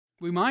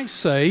We might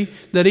say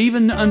that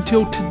even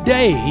until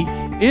today,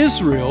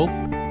 Israel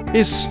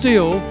is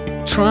still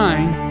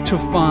trying to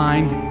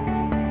find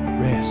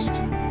rest.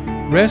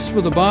 Rest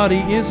for the body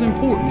is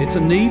important. It's a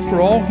need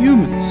for all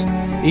humans.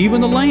 Even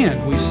the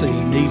land, we see,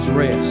 needs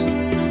rest.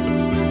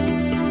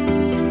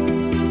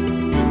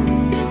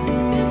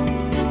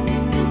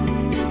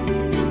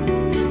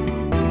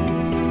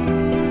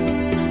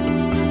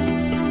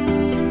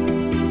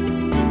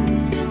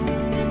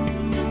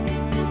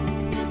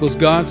 Was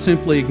God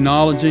simply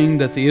acknowledging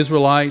that the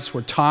Israelites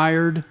were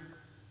tired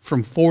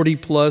from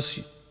 40-plus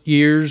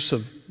years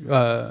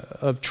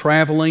of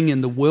traveling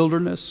in the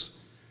wilderness?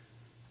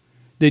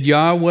 Did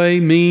Yahweh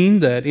mean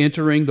that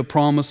entering the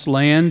promised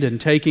land and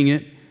taking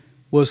it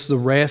was the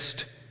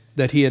rest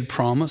that He had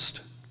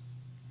promised?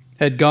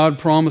 Had God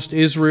promised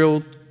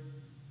Israel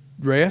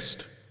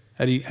rest?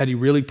 Had He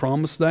really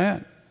promised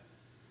that?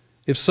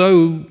 If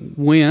so,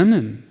 when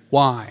and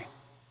why?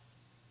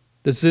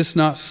 Does this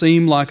not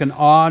seem like an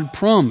odd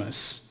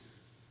promise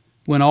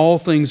when all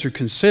things are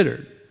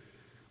considered?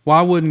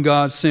 Why wouldn't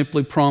God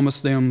simply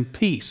promise them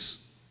peace?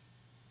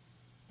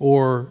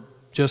 Or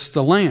just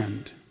the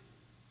land?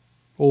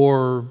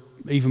 Or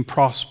even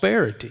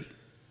prosperity?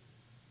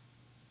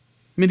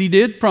 I mean, He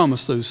did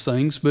promise those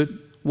things, but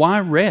why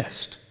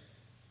rest?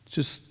 It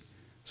just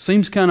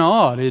seems kind of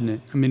odd, isn't it?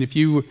 I mean, if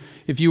you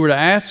were to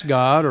ask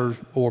God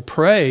or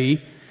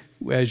pray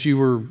as you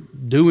were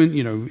doing,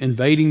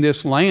 invading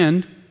this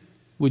land,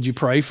 would you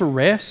pray for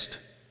rest?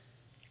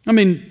 I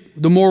mean,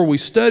 the more we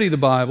study the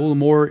Bible, the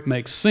more it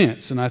makes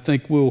sense. And I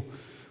think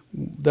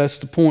that's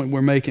the point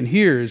we're making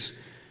here is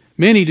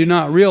many do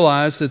not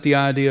realize that the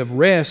idea of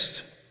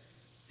rest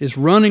is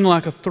running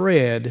like a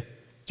thread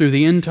through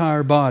the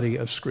entire body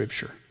of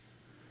Scripture.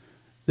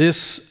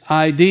 This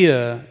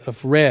idea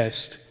of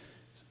rest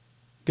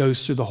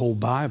goes through the whole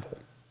Bible.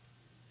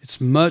 It's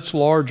much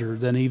larger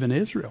than even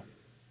Israel.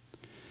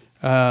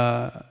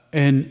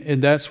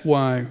 And that's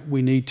why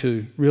we need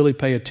to really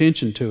pay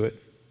attention to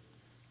it.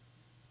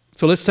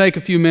 So let's take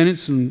a few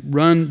minutes and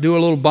do a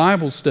little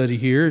Bible study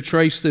here,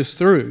 trace this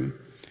through.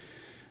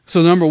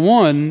 So number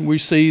one, we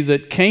see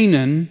that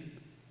Canaan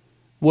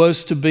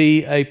was to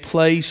be a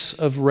place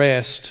of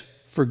rest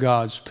for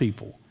God's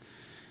people.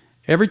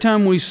 Every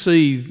time we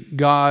see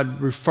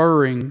God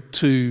referring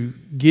to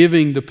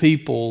giving the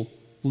people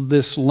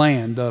this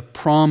land, the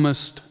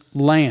promised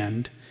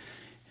land,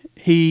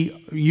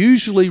 He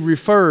usually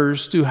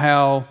refers to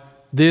how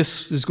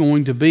this is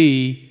going to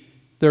be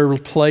their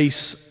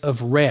place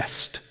of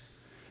rest.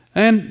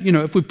 And,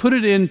 if we put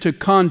it into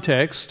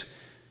context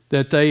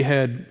that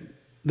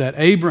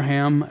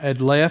Abraham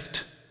had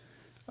left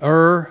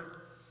Ur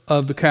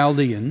of the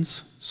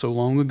Chaldeans so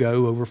long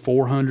ago, over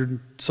 400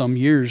 some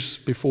years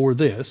before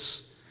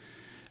this,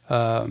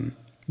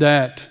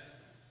 that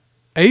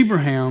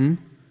Abraham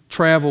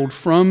traveled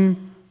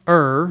from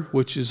Ur,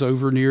 which is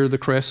over near the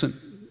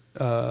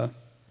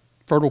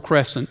Fertile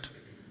Crescent,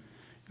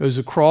 goes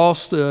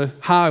across the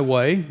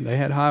highway. They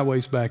had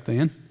highways back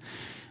then.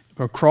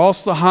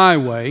 Across the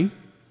highway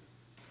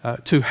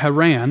to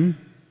Haran,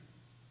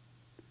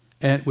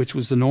 which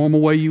was the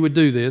normal way you would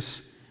do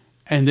this,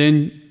 and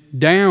then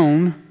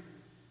down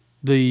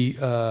the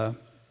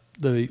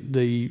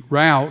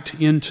route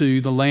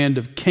into the land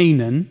of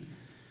Canaan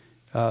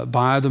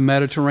by the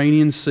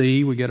Mediterranean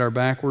Sea. We get our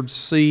backwards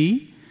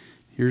sea.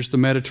 Here's the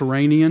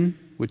Mediterranean,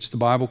 which the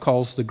Bible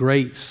calls the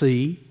Great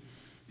Sea.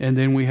 And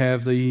then we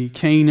have the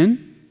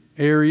Canaan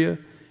area,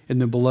 and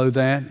then below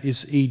that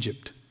is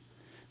Egypt.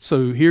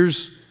 So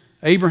here's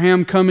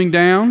Abraham coming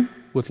down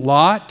with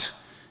Lot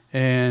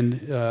and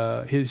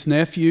his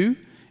nephew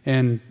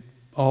and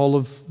all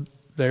of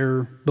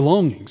their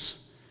belongings.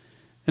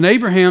 And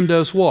Abraham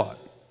does what?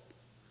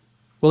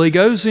 Well, he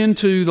goes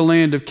into the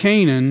land of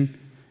Canaan,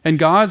 and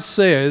God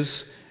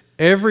says,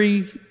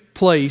 every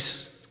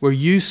place where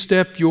you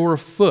step your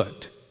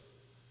foot,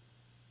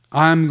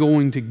 I'm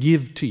going to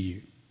give to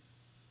you.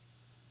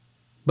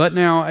 But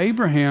now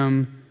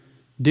Abraham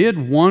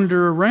did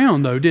wander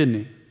around, though, didn't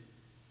he?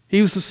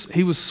 He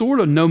was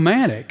sort of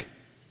nomadic.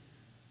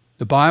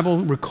 The Bible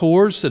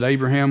records that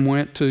Abraham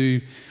went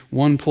to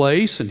one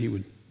place and he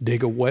would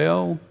dig a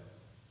well,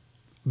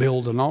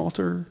 build an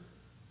altar,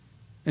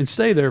 and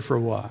stay there for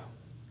a while.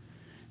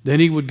 Then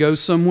he would go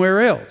somewhere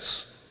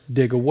else,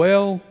 dig a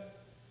well,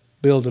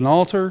 build an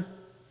altar,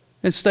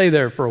 and stay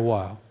there for a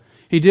while.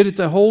 He did it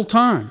the whole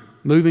time,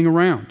 moving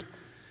around.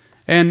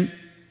 And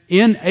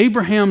in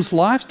Abraham's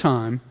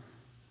lifetime,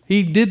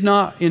 he did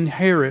not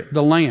inherit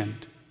the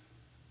land.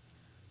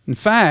 In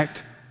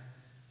fact,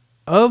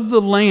 of the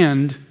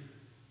land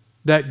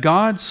that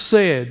God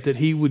said that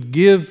He would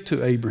give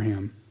to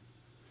Abraham,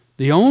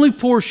 the only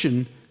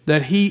portion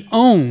that he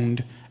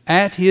owned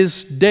at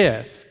his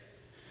death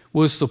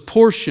was the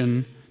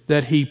portion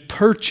that he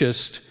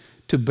purchased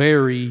to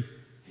bury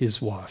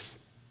his wife.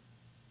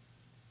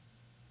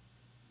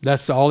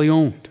 That's all he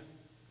owned.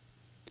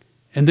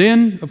 And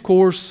then, of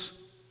course,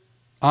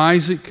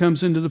 Isaac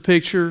comes into the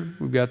picture.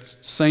 We've got the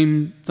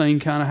same thing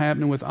kind of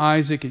happening with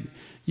Isaac.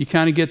 You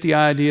kind of get the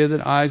idea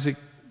that Isaac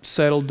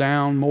settled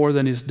down more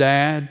than his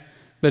dad,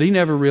 but he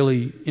never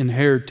really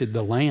inherited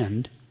the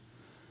land.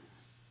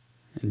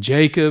 And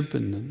Jacob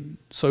and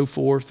so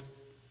forth.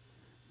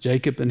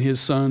 Jacob and his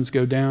sons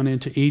go down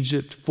into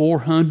Egypt.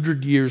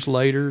 400 years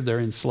later, they're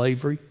in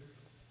slavery.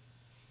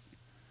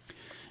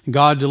 And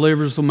God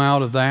delivers them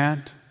out of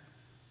that.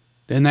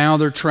 And now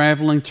they're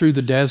traveling through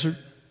the desert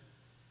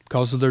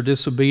because of their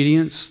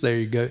disobedience. There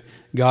you go.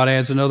 God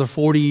adds another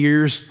 40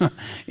 years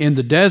in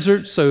the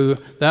desert, so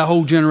that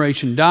whole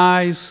generation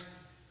dies.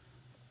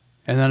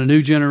 And then a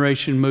new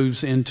generation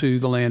moves into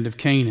the land of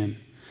Canaan.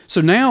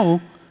 So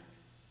now,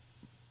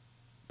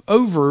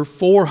 over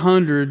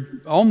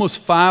 400, almost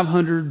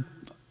 500,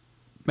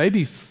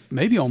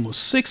 maybe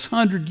almost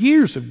 600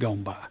 years have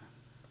gone by.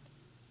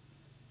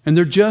 And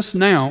they're just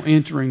now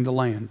entering the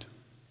land.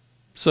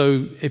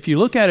 So if you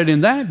look at it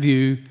in that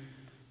view,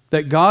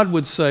 that God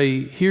would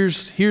say,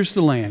 here's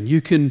the land.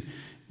 You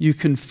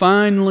can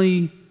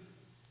finally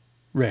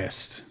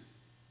rest.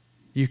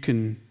 You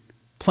can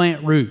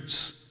plant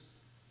roots.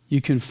 You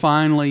can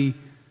finally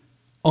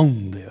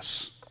own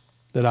this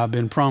that I've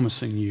been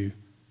promising you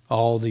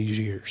all these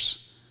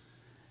years.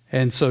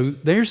 And so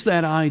there's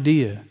that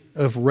idea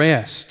of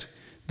rest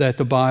that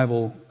the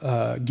Bible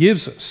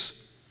gives us.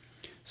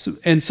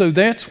 So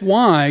that's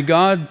why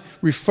God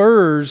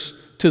refers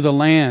to the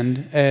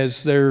land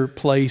as their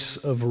place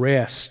of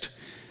rest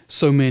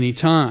so many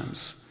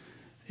times.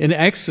 In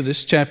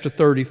Exodus chapter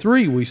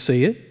 33 we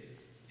see it.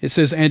 It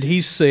says, and he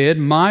said,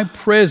 my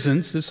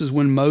presence, this is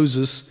when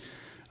Moses,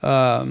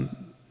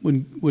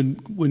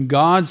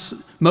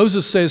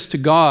 Moses says to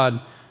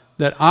God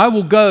that I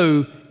will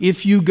go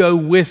if you go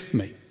with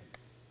me,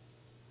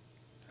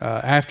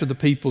 after the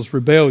people's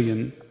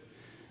rebellion.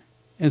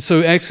 And so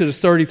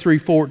Exodus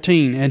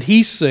 33:14, and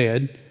he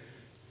said,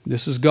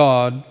 this is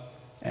God,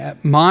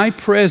 my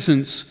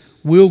presence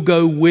will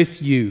go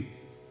with you.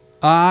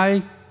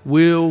 I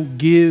will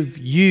give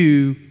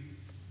you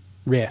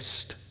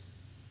rest.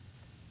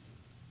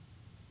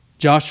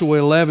 Joshua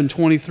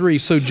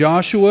 11:23, so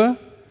Joshua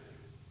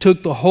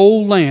took the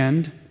whole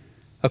land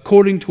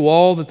according to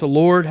all that the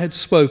Lord had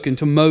spoken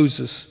to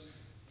Moses,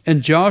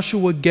 and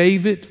Joshua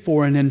gave it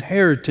for an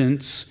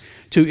inheritance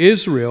to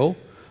Israel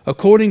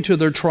according to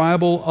their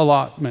tribal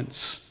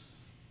allotments.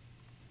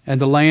 And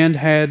the land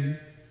had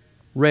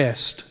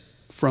rest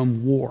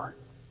from war.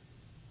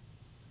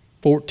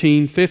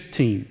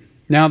 14:15.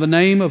 Now the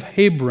name of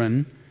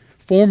Hebron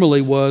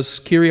formerly was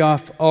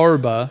Kiriath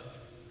Arba.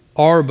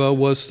 Arba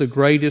was the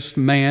greatest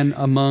man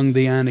among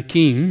the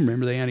Anakim.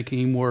 Remember, the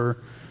Anakim were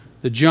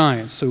the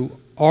giants. So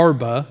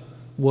Arba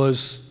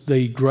was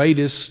the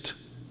greatest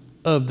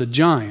of the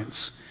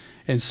giants.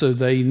 And so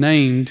they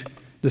named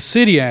the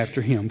city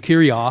after him,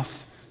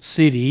 Kiriath,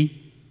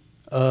 city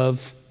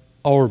of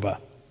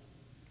Arba.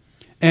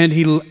 And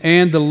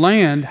the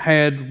land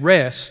had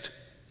rest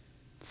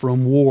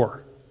from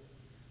war.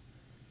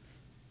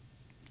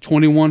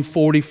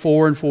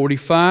 21:44 and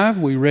 45,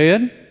 we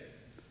read,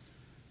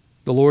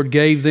 the Lord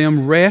gave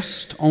them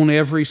rest on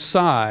every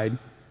side,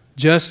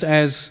 just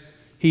as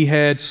he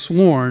had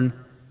sworn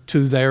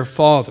to their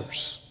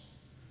fathers.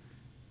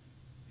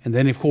 And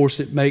then, of course,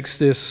 it makes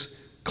this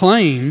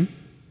claim,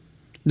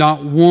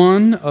 not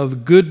one of the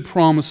good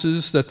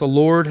promises that the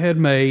Lord had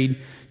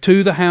made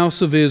to the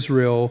house of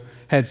Israel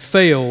had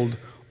failed,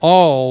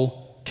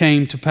 all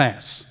came to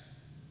pass.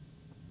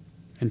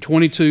 And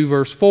 22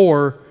 verse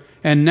 4,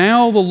 and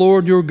now the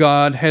Lord your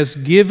God has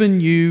given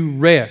you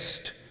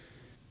rest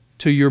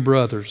to your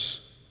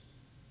brothers.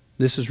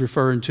 This is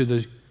referring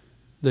to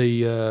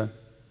the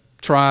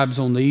tribes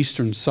on the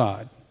eastern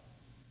side.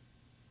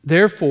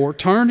 Therefore,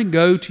 turn and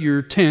go to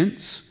your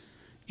tents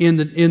in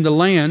the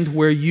land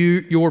where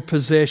your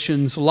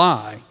possessions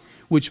lie,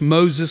 which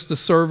Moses, the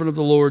servant of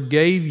the Lord,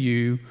 gave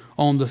you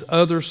on the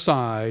other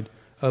side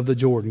of the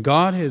Jordan.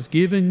 God has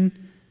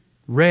given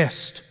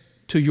rest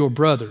to your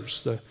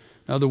brothers. In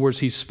other words,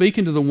 he's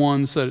speaking to the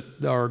ones that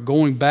are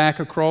going back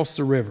across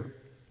the river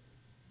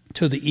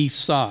to the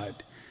east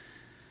side.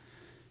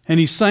 And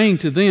he's saying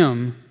to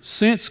them,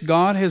 since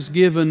God has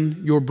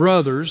given your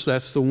brothers,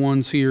 that's the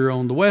ones here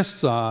on the west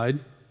side,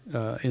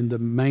 in the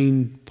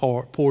main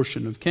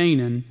portion of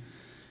Canaan,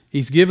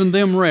 he's given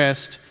them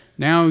rest.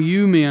 Now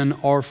you men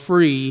are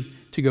free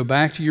to go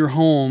back to your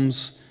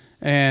homes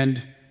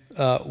and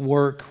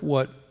work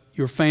what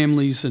your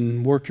families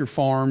and work your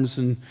farms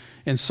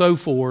and so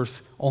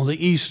forth on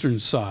the eastern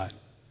side.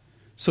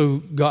 So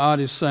God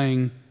is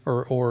saying,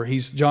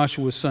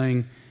 Joshua is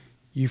saying,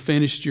 you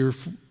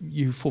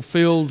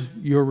fulfilled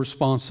your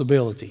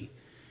responsibility.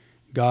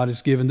 God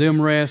has given them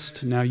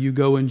rest. Now you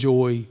go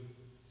enjoy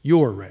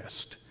your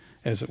rest,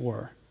 as it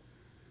were.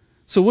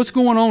 So what's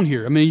going on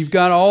here? I mean, you've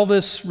got all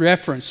this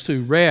reference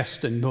to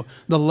rest, and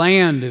the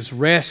land is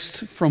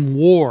rest from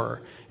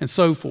war and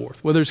so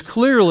forth. Well, there's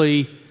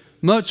clearly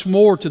much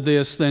more to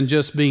this than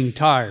just being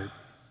tired.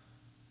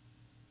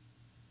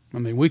 I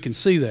mean, we can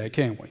see that,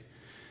 can't we?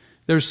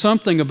 There's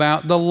something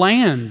about the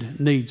land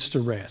needs to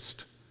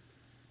rest.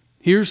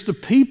 Here's the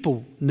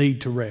people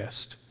need to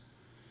rest.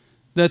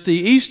 that the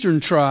eastern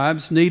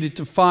tribes needed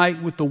to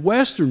fight with the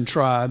western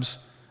tribes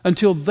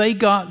until they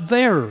got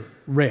their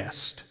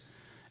rest,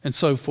 and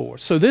so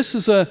forth. So this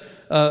is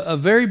a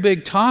very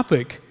big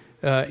topic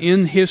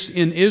in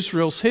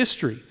Israel's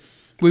history.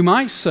 We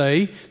might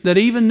say that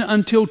even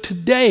until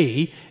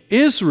today,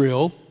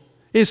 Israel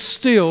is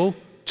still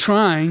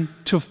trying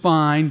to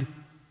find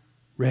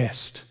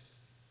rest.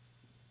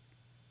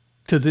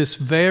 To this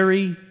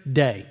very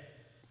day.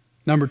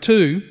 Number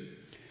two,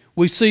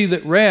 we see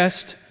that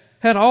rest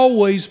has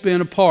always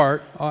been a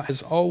part.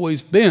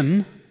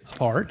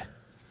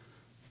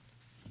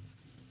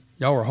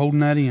 Y'all were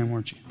holding that in,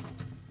 weren't you?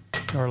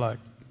 Y'all are like,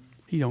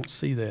 he don't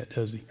see that,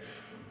 does he?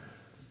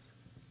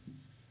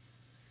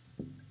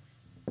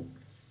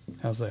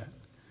 How's that?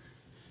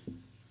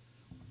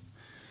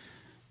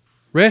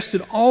 Rest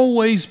had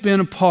always been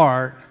a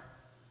part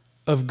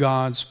of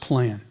God's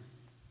plan.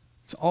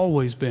 It's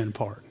always been a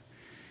part.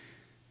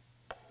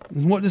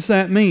 And what does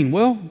that mean?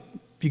 Well,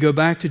 if you go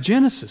back to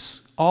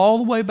Genesis, all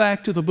the way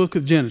back to the book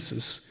of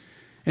Genesis,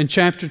 in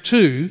chapter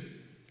 2,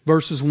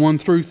 verses 1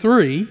 through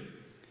 3,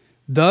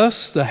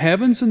 thus the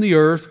heavens and the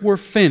earth were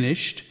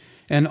finished,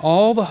 and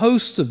all the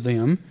hosts of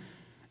them,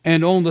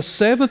 and on the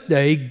seventh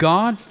day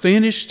God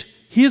finished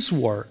His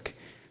work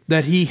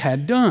that He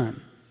had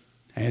done,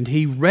 and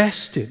He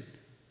rested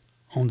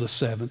on the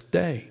seventh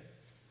day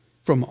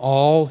from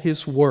all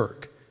His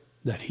work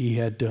that He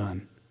had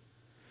done.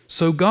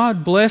 So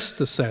God blessed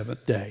the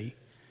seventh day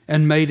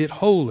and made it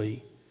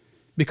holy,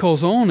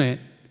 because on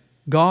it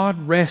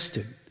God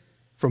rested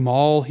from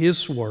all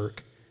His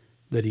work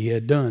that He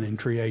had done in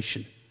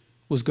creation.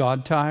 Was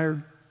God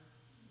tired?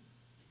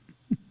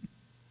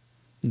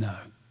 No.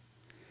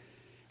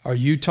 Are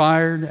you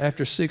tired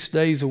after 6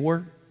 days of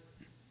work?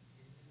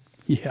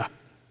 Yeah.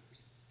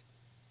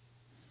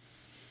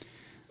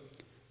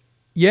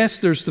 Yes,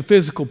 there's the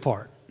physical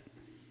part.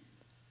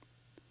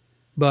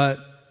 But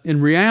in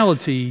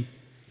reality,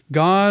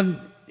 God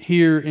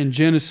here in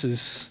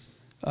Genesis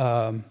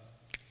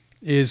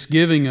is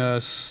giving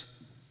us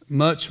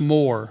much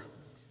more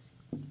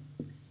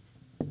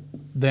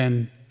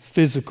than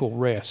physical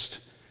rest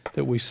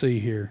that we see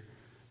here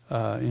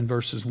in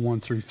verses 1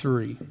 through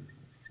 3.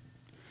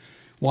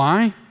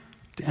 Why?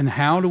 And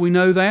how do we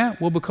know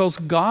that? Well, because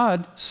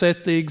God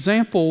set the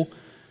example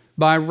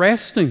by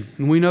resting.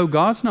 And we know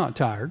God's not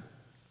tired.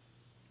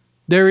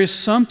 There is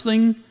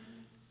something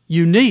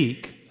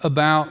unique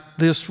about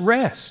this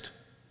rest.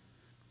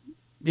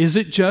 Is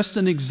it just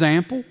an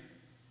example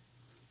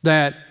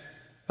that,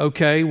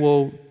 okay,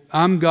 well,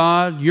 I'm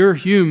God, you're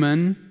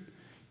human,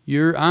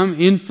 I'm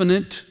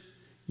infinite,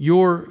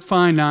 you're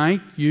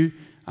finite,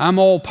 I'm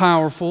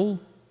all-powerful,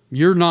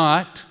 you're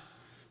not,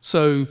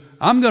 so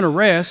I'm going to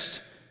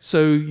rest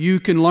so you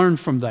can learn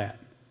from that.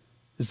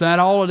 Is that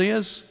all it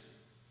is?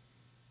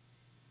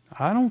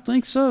 I don't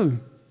think so.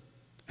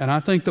 And I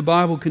think the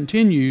Bible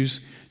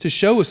continues to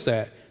show us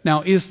that.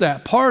 Now, is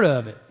that part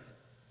of it?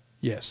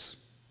 Yes,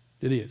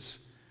 it is.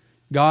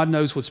 God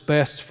knows what's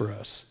best for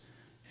us,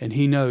 and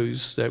He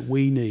knows that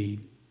we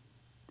need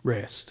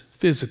rest,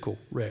 physical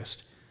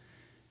rest.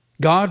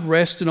 God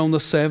rested on the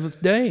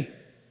seventh day.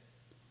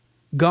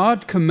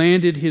 God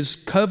commanded His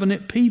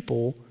covenant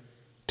people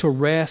to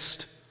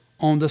rest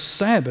on the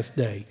Sabbath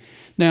day.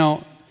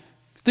 Now,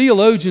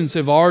 theologians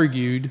have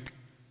argued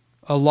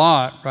a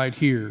lot right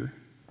here.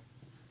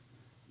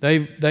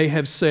 They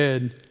have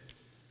said,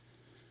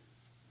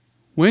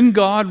 when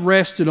God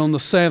rested on the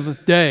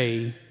seventh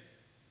day,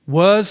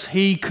 was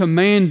He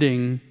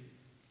commanding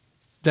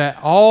that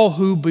all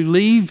who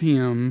believe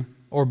Him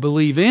or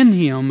believe in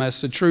Him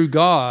as the true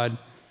God,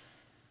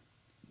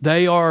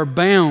 they are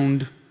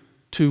bound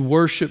to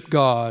worship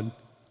God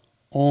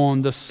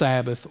on the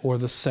Sabbath or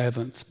the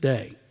seventh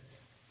day?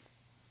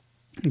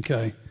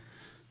 Okay,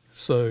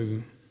 so,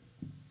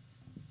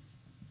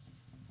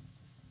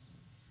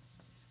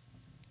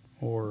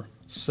 or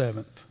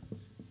seventh.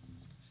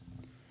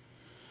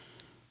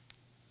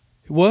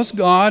 Was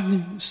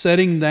God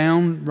setting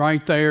down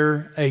right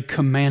there a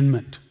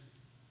commandment?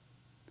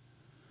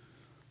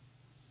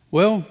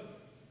 Well,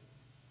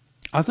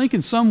 I think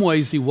in some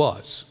ways He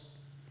was.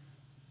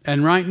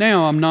 And right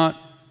now I'm not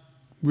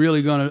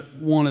really going to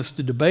want us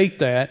to debate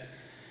that,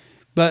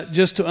 but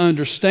just to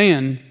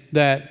understand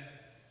that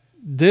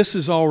this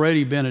has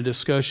already been a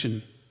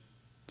discussion.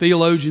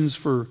 Theologians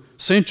for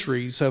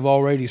centuries have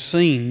already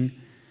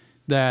seen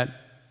that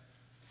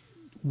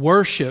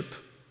worship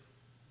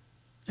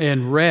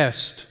and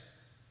rest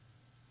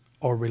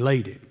are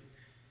related.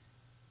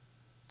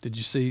 Did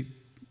you see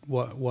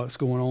what's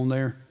going on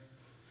there?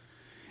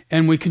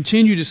 And we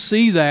continue to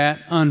see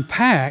that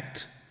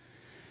unpacked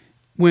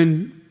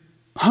when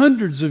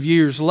hundreds of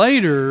years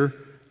later,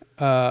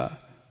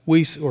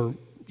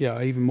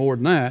 even more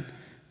than that,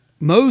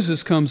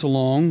 Moses comes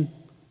along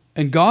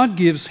and God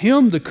gives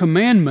him the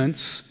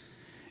commandments,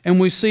 and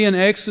we see in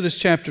Exodus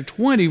chapter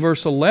 20,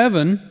 verse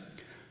 11,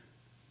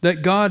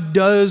 that God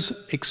does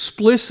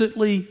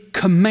explicitly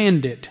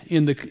command it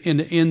in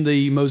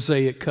the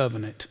Mosaic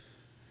covenant.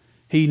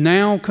 He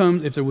now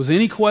comes, if there was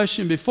any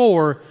question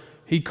before,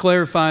 he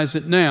clarifies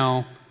it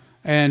now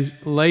and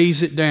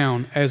lays it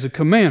down as a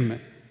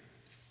commandment.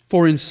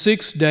 For in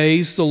 6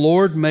 days the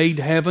Lord made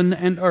heaven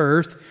and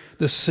earth,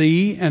 the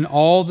sea and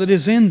all that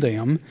is in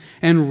them,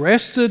 and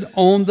rested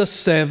on the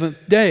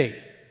seventh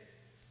day.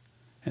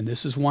 And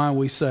this is why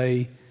we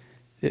say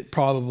it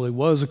probably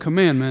was a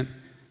commandment.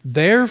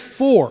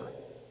 Therefore,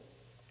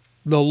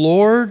 the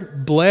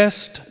Lord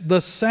blessed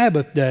the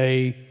Sabbath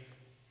day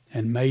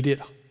and made it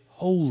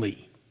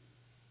holy.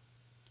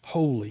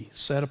 Holy,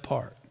 set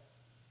apart,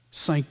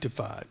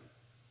 sanctified,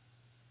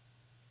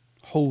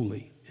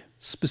 holy,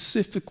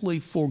 specifically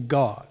for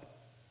God.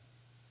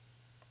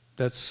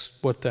 That's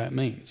what that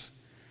means.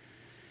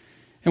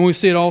 And we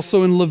see it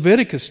also in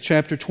Leviticus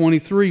chapter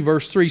 23,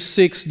 verse 3.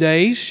 6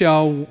 days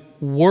shall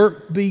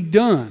work be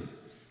done,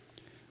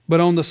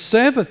 but on the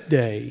seventh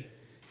day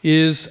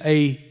is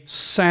a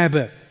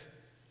Sabbath.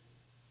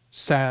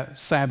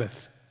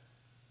 Sabbath.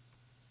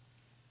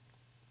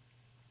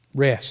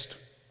 Rest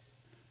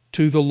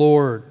to the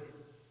Lord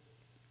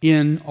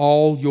in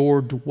all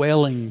your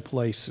dwelling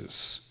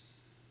places.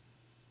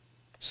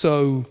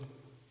 So,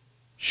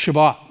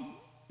 Shabbat,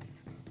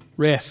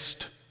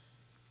 rest.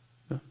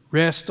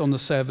 Rest on the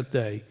Sabbath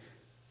day.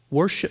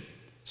 Worship.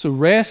 So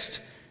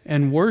rest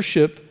and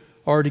worship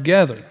are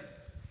together.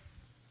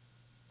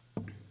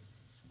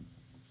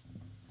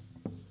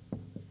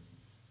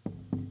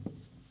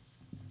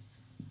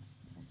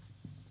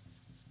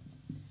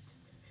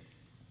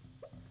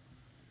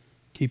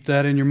 Keep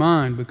that in your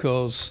mind,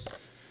 because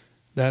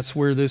that's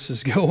where this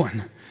is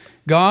going.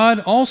 God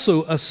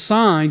also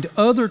assigned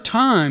other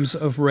times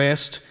of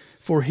rest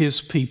for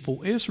His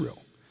people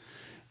Israel.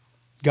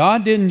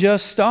 God didn't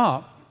just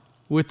stop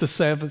with the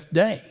seventh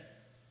day.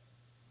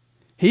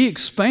 He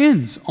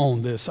expands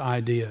on this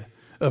idea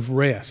of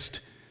rest.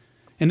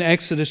 In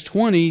Exodus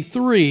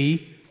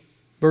 23,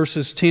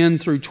 verses 10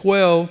 through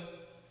 12,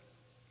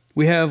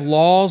 we have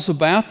laws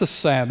about the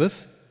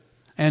Sabbath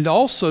and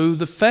also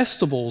the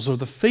festivals or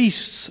the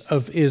feasts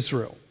of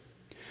Israel.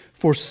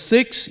 For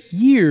 6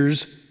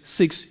 years,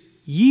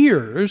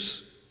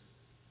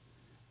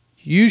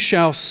 you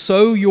shall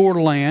sow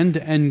your land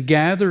and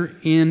gather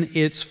in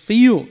its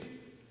field.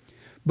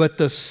 But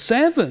the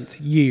seventh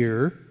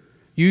year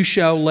you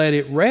shall let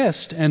it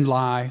rest and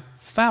lie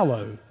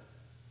fallow.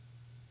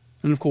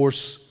 And of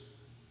course,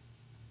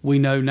 we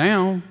know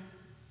now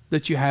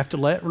that you have to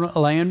let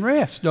land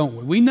rest, don't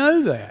we? We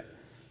know that.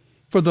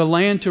 For the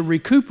land to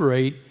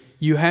recuperate,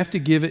 you have to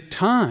give it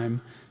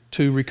time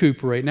to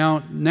recuperate.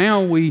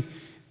 Now we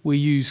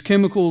use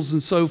chemicals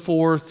and so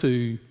forth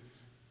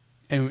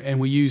and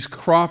we use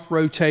crop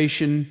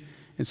rotation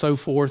and so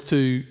forth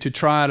to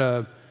try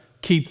to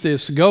keep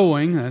this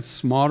going.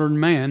 That's modern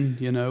man.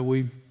 You know,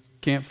 we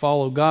can't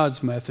follow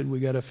God's method. We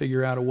got to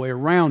figure out a way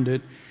around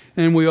it.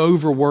 And we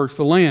overwork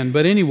the land.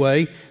 But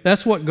anyway,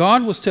 that's what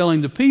God was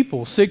telling the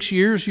people. 6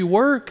 years you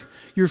work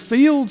your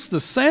fields. The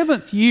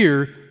seventh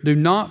year, do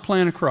not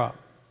plant a crop.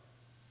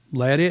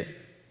 Let it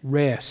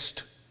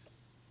rest.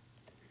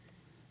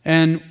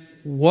 And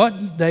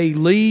what they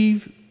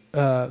leave,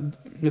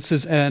 it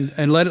says,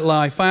 and let it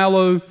lie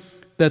fallow,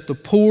 that the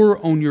poor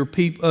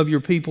of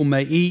your people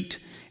may eat,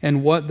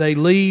 and what they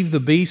leave, the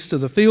beasts of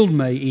the field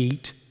may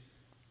eat.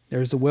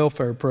 There's the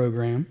welfare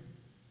program.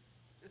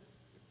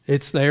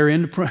 It's there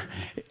in the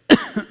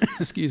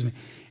excuse me.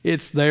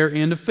 It's there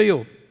in the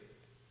field.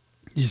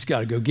 You just got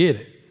to go get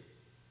it.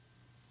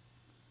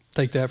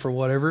 Take that for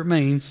whatever it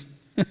means.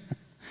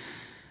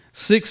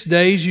 6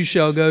 days you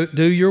shall go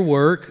do your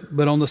work,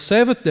 but on the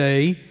seventh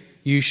day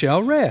you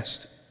shall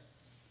rest.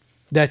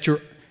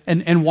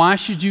 And why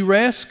should you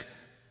rest?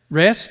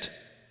 Rest?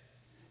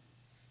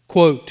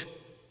 Quote,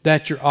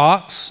 that your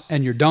ox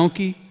and your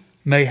donkey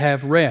may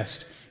have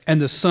rest, and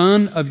the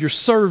son of your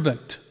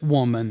servant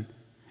woman,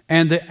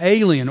 and the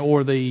alien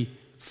or the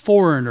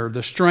foreigner,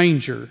 the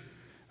stranger,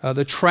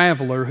 the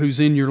traveler who's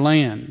in your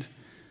land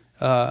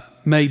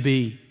may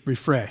be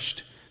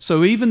refreshed.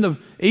 So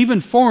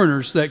even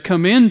foreigners that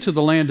come into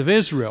the land of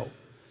Israel,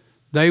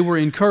 they were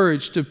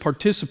encouraged to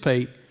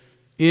participate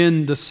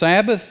in the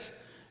Sabbath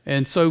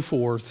and so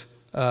forth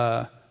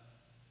for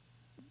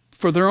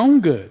their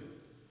own good.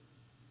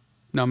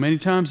 Now, many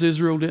times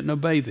Israel didn't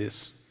obey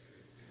this.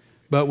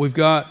 But we've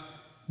got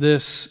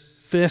this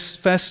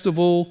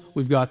festival.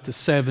 We've got the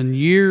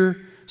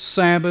 7-year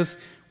Sabbath.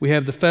 We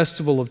have the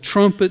Festival of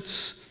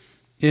Trumpets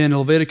in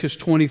Leviticus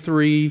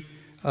 23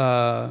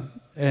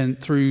 and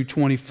through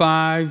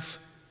 25.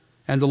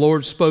 And the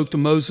Lord spoke to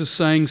Moses,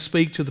 saying,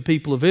 speak to the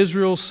people of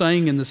Israel,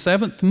 saying, in the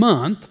 7th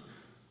month,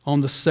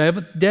 on the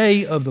 7th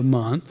day of the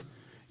month,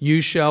 you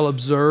shall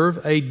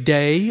observe a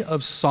day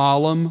of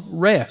solemn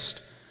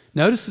rest.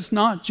 Notice it's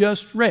not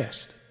just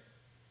rest.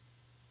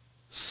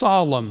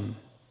 Solemn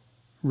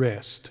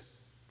rest.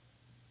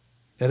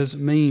 That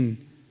doesn't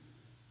mean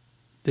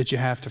that you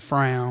have to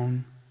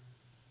frown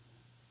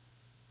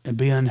and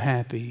be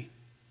unhappy.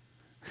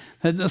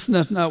 That's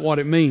not what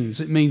it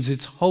means. It means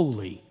it's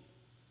holy.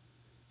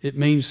 It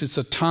means it's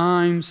a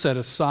time set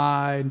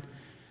aside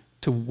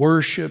to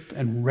worship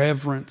and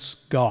reverence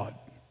God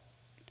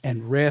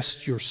and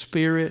rest your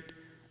spirit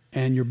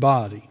and your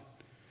body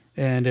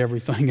and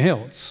everything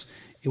else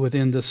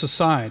within the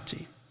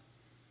society.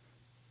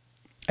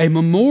 A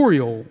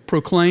memorial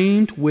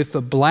proclaimed with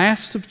the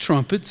blast of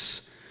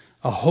trumpets,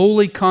 a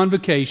holy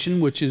convocation,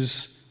 which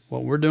is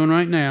what we're doing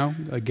right now,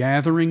 a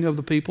gathering of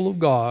the people of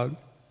God.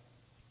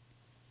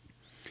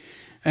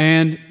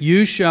 And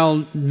you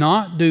shall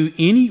not do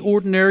any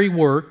ordinary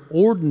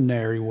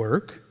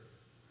work,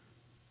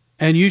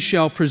 and you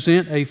shall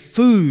present a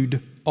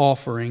food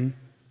offering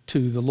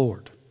to the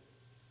Lord.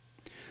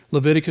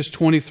 Leviticus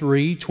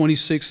 23,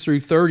 26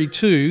 through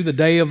 32, the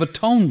Day of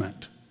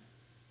Atonement,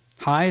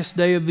 highest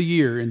day of the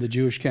year in the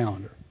Jewish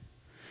calendar.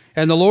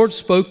 And the Lord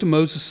spoke to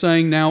Moses,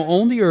 saying, Now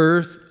on the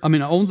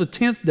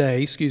 10th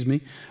day,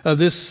 of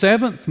this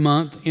 7th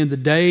month in the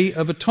Day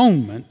of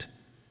Atonement,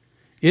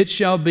 it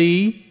shall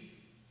be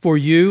for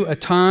you a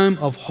time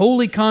of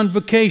holy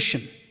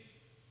convocation,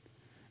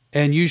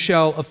 and you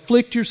shall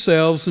afflict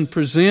yourselves and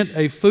present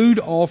a food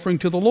offering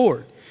to the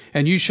Lord.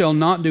 And you shall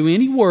not do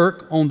any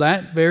work on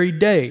that very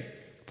day,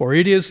 for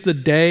it is the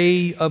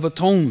Day of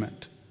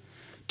Atonement,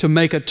 to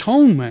make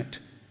atonement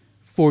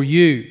for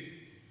you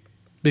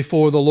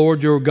before the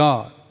Lord your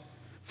God.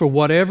 For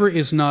whatever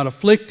is not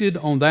afflicted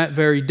on that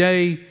very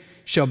day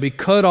shall be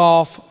cut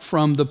off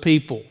from the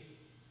people.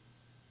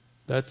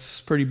 That's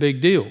a pretty big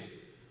deal.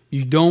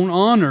 You don't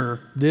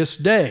honor this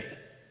day,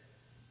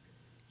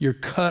 you're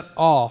cut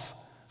off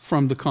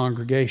from the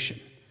congregation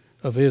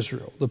of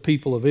Israel, the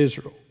people of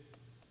Israel,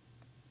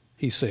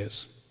 he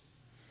says.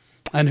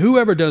 And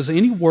whoever does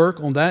any work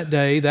on that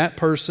day, that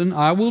person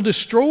I will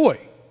destroy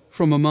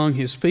from among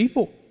his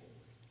people.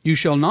 You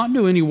shall not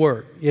do any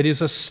work. It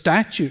is a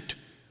statute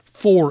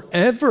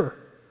forever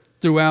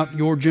throughout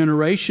your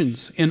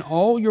generations. In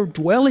all your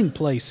dwelling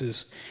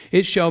places,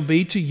 it shall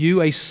be to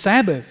you a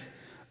Sabbath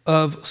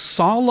of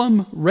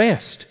solemn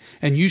rest,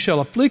 and you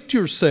shall afflict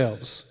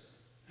yourselves.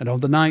 And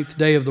on the 9th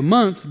day of the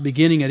month,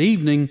 beginning at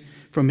evening,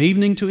 from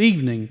evening to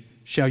evening,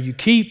 shall you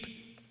keep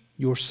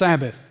your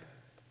Sabbath.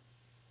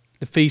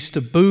 The Feast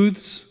of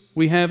Booths,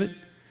 we have it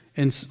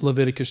in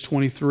Leviticus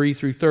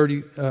 23,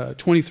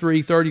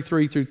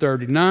 33 through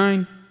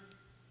 39.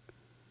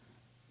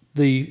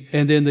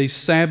 And then the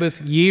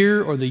Sabbath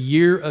year, or the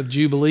year of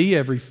Jubilee,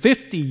 every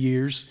 50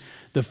 years,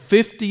 the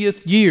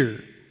 50th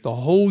year, the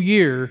whole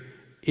year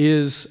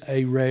is a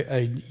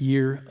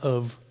year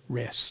of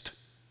rest.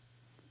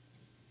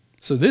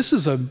 So this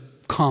is a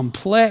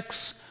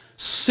complex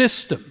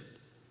system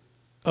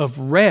of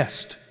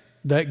rest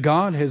that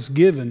God has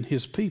given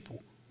His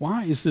people.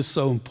 Why is this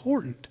so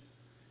important?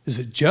 Is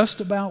it just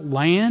about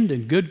land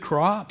and good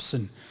crops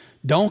and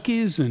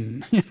donkeys?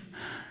 And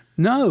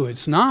no,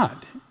 it's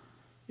not.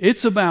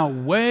 It's about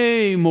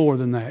way more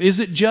than that. Is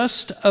it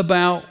just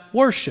about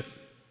worship?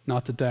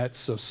 Not that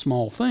that's a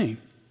small thing.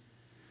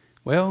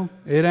 Well,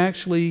 it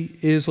actually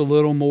is a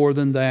little more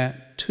than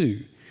that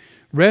too.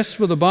 Rest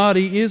for the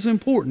body is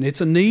important.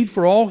 It's a need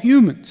for all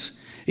humans.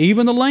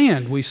 Even the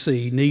land, we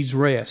see, needs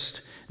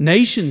rest.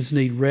 Nations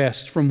need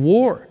rest from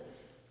war.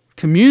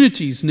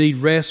 Communities need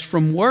rest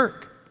from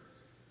work.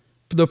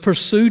 The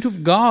pursuit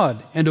of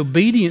God and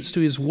obedience to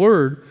His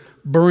Word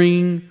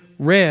bring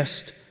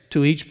rest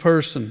to each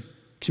person,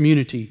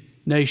 community,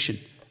 nation,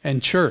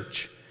 and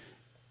church.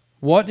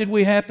 What did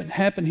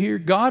happen here?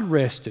 God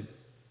rested.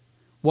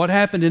 What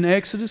happened in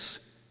Exodus?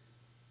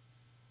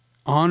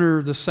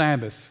 Honor the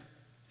Sabbath.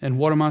 And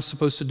what am I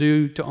supposed to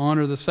do to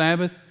honor the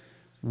Sabbath?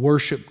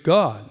 Worship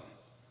God.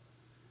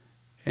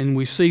 And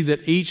we see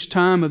that each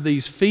time of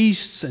these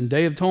feasts and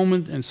Day of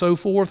Atonement and so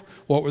forth,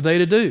 what were they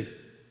to do?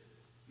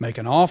 Make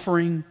an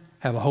offering,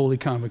 have a holy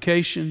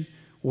convocation,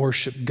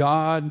 worship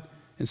God,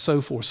 and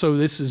so forth. So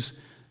this is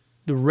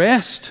the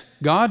rest.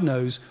 God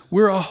knows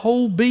we're a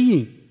whole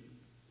being,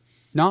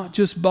 not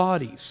just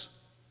bodies.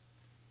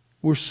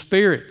 We're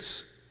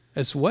spirits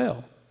as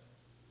well.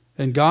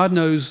 And God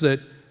knows that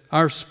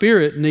our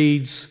spirit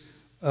needs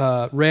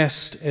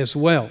rest as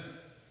well.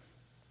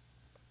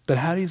 But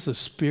how does the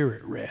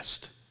spirit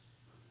rest?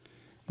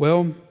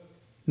 Well,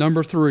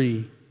 number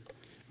 3,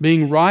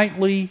 being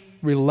rightly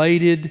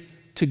related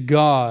to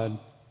God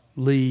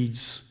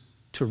leads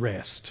to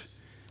rest.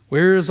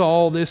 Where is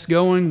all this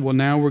going? Well,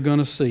 now we're going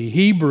to see.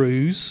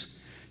 Hebrews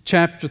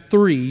chapter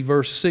 3,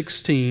 verse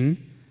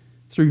 16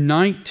 through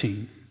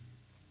 19.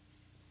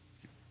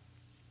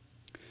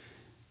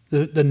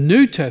 The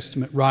New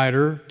Testament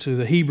writer to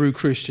the Hebrew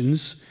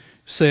Christians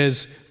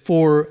says,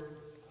 For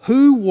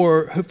who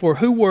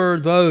were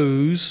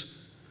those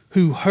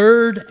who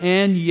heard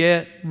and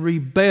yet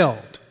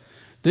rebelled?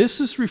 This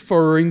is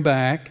referring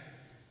back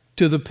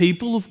to the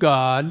people of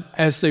God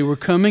as they were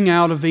coming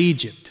out of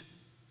Egypt.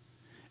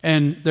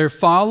 And they're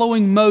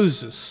following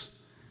Moses.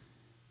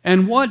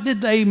 And what are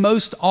they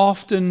most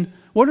often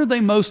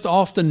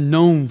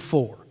known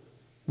for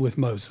with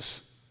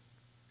Moses?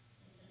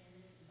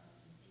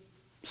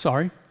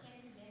 Sorry?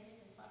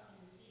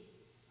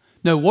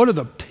 No, what are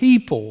the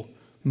people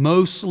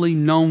mostly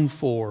known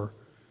for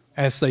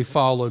as they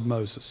followed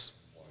Moses?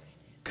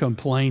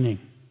 Complaining.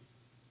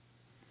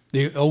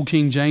 The old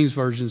King James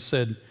Version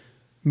said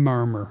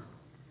murmur.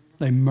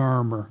 They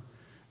murmur.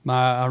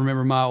 I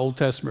remember my Old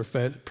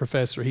Testament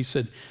professor, he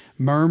said,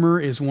 murmur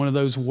is one of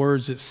those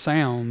words that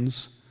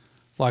sounds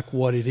like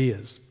what it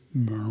is.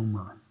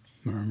 Murmur,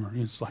 murmur.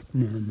 It's like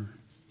murmur.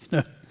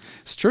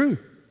 It's true.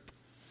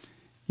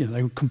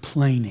 They were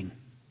complaining.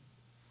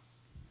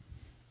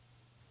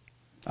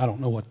 I don't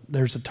know what,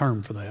 there's a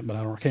term for that, but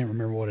I can't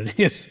remember what it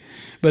is.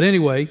 But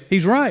anyway,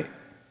 he's right.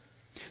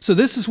 So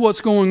this is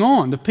what's going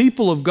on. The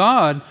people of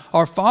God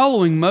are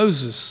following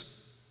Moses,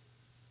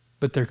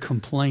 but they're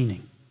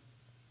complaining.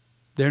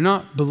 They're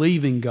not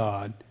believing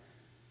God.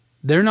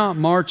 They're not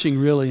marching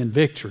really in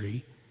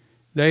victory.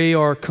 They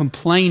are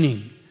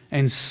complaining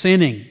and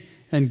sinning,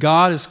 and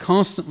God is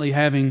constantly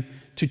having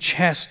to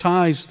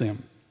chastise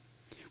them.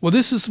 Well,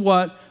 this is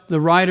what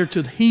the writer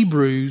to the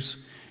Hebrews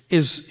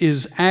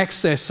is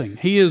accessing.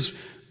 He is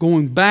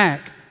going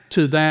back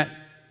to that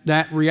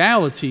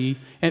reality,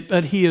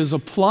 but he is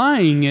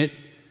applying it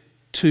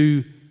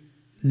to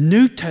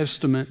New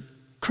Testament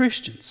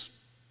Christians.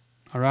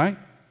 All right?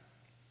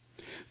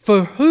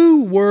 For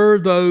who were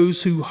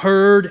those who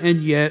heard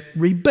and yet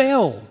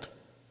rebelled?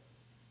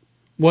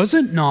 Was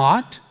it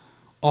not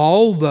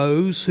all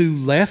those who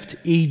left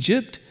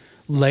Egypt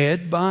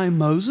led by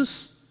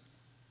Moses?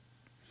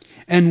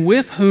 And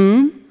with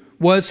whom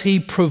was he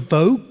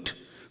provoked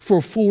for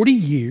 40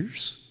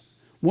 years?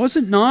 Was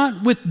it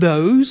not with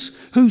those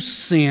who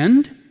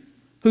sinned,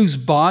 whose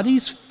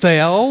bodies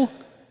fell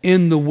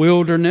in the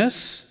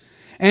wilderness?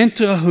 And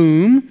to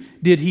whom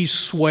did he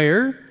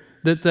swear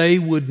that they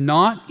would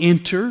not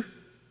enter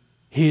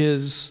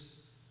his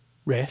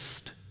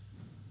rest?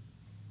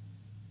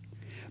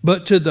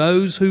 But to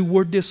those who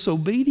were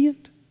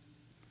disobedient?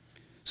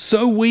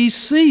 So we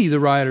see, the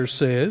writer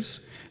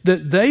says,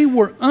 that they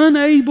were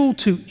unable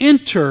to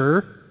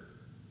enter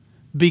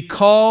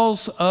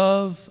because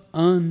of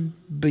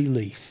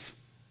unbelief.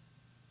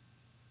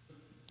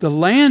 The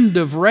land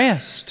of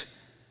rest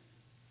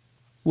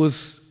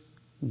was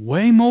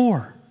way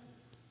more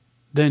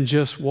than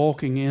just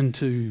walking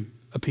into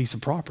a piece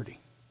of property.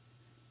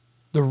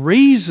 The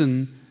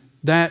reason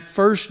that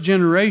first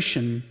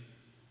generation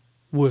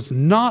was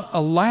not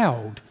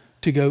allowed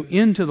to go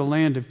into the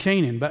land of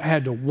Canaan, but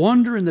had to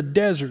wander in the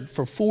desert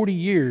for 40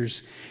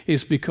 years,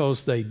 is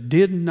because they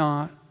did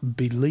not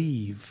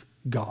believe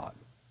God.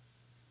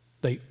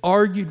 They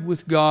argued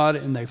with God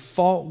and they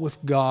fought with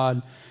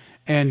God,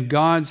 and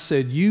God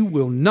said, you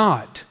will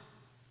not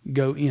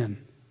go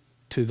in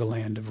to the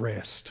land of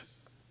rest.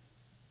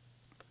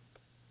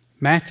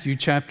 Matthew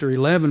chapter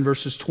 11,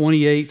 verses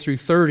 28 through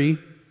 30,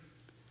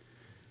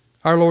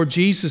 our Lord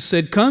Jesus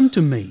said, come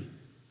to me,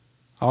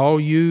 all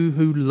you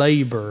who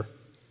labor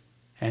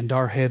and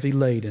are heavy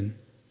laden,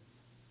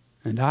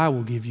 and I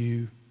will give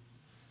you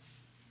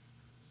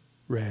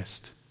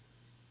rest.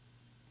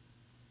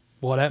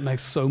 Boy, that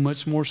makes so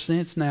much more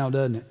sense now,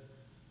 doesn't it?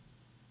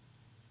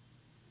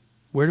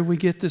 Where do we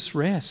get this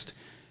rest?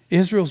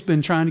 Israel's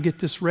been trying to get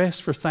this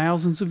rest for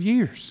thousands of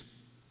years.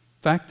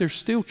 In fact, they're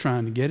still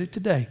trying to get it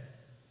today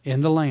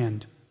in the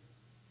land.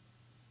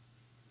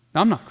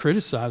 Now, I'm not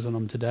criticizing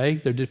them today.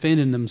 They're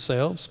defending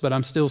themselves, but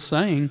I'm still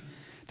saying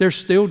they're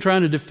still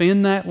trying to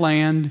defend that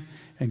land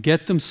and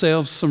get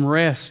themselves some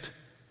rest.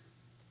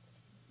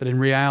 But in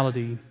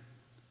reality,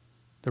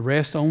 the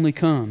rest only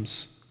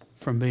comes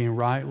from being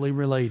rightly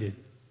related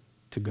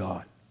to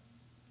God.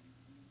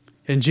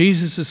 And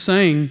Jesus is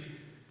saying,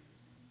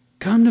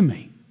 come to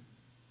me.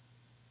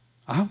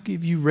 I'll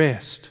give you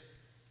rest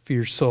for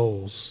your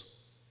souls.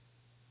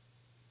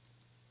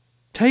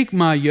 Take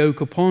my yoke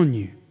upon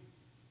you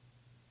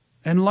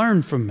and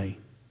learn from me,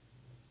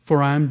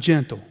 for I am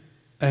gentle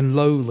and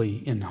lowly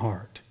in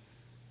heart,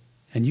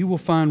 and you will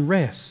find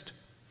rest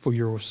for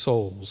your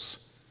souls.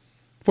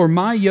 For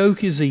my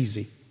yoke is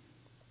easy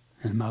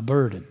and my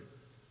burden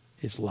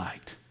is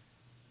light.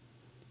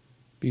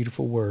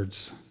 Beautiful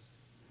words.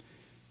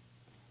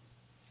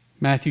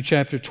 Matthew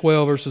chapter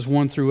 12, verses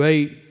 1 through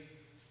 8,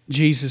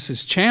 Jesus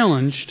is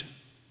challenged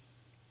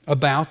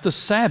about the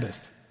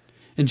Sabbath.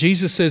 And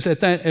Jesus says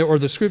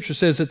the scripture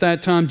says at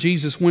that time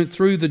Jesus went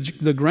through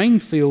the grain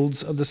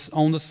fields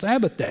on the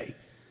Sabbath day.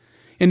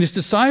 And his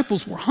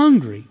disciples were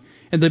hungry,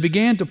 and they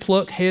began to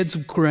pluck heads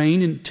of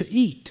grain and to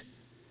eat.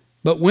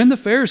 But when the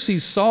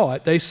Pharisees saw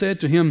it, they said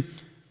to him,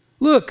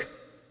 look,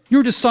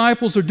 your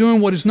disciples are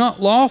doing what is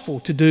not lawful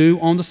to do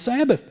on the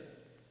Sabbath.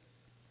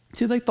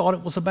 See, they thought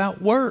it was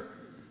about work.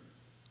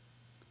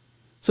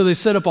 So they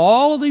set up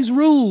all of these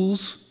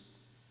rules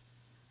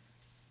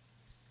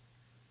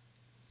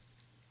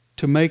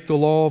to make the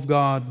law of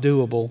God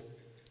doable.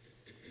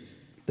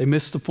 They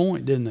missed the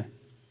point, didn't they?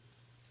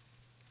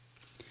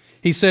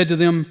 He said to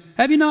them,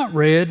 have you not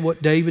read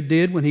what David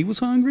did when he was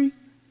hungry?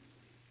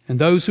 And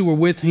those who were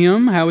with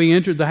him, how he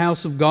entered the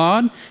house of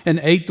God and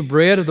ate the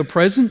bread of the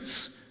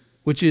presence,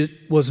 which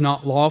it was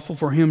not lawful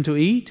for him to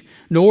eat,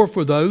 nor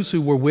for those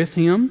who were with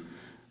him,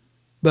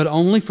 but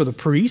only for the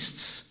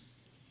priests.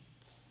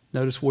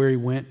 Notice where he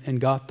went and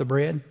got the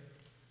bread?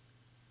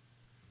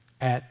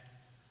 At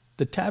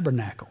the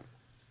tabernacle,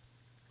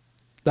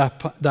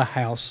 the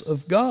house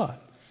of God.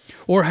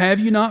 Or have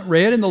you not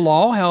read in the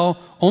law how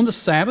on the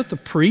Sabbath the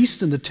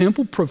priests in the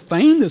temple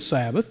profane the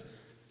Sabbath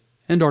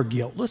and are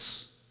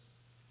guiltless?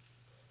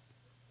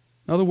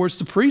 In other words,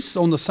 the priests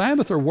on the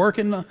Sabbath are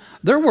working,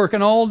 they're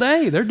working all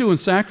day. They're doing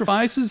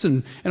sacrifices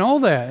and all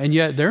that, and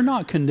yet they're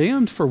not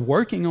condemned for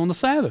working on the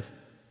Sabbath.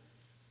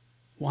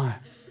 Why?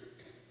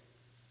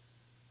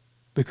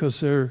 Because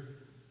they're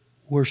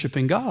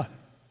worshiping God.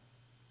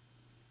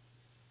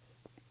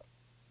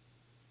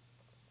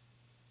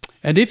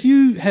 And if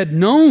you had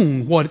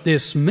known what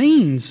this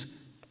means,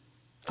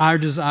 I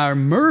desire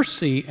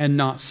mercy and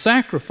not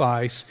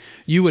sacrifice,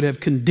 you would have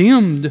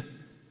condemned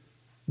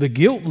the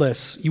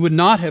guiltless. You would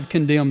not have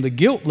condemned the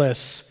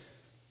guiltless.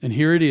 And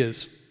here it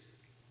is.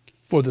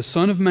 For the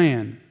Son of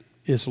Man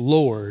is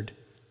Lord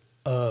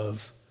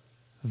of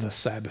the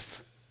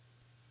Sabbath.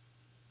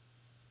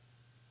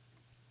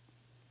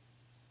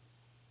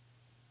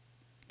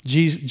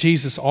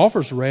 Jesus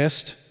offers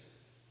rest,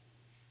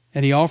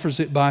 and he offers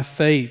it by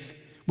faith.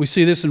 We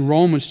see this in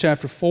Romans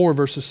chapter 4,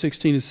 verses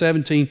 16 and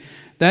 17.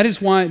 That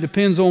is why it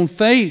depends on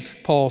faith,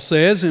 Paul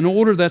says, in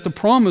order that the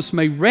promise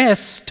may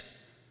rest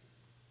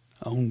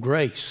on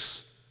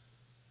grace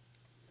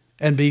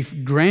and be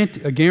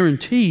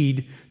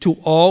guaranteed to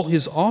all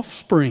his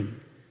offspring,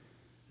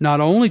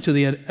 not only to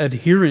the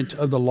adherent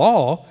of the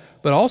law,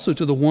 but also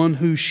to the one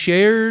who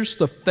shares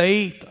the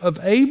faith of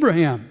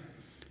Abraham,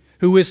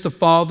 who is the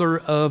father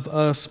of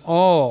us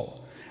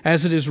all.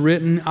 As it is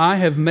written, I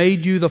have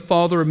made you the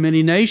father of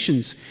many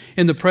nations,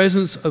 in the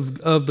presence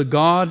of the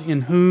God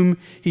in whom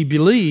he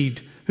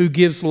believed, who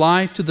gives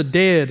life to the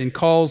dead and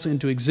calls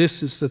into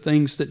existence the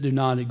things that do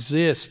not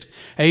exist.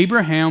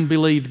 Abraham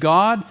believed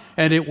God,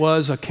 and it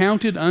was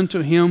accounted unto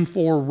him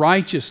for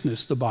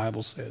righteousness, the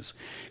Bible says.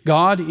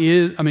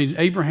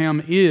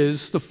 Abraham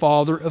is the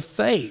father of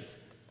faith.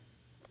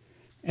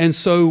 And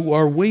so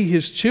are we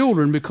his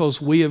children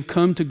because we have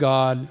come to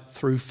God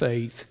through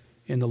faith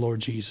in the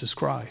Lord Jesus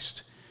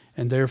Christ.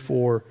 And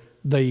therefore,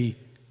 the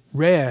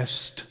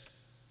rest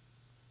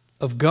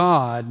of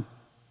God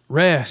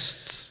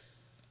rests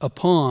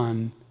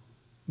upon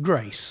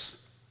grace,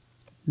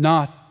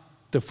 not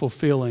the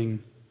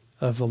fulfilling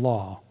of the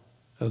law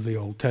of the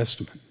Old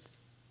Testament.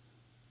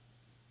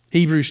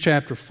 Hebrews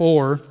chapter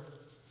 4,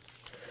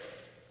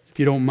 if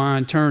you don't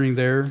mind turning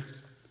there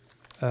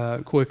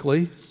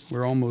quickly.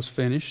 We're almost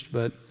finished,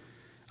 but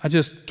I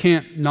just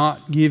can't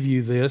not give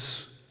you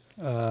this.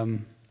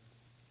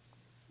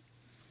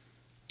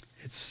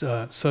 It's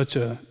such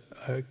a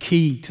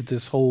key to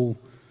this whole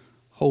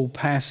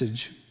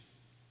passage.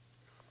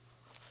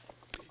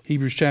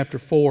 Hebrews chapter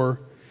 4.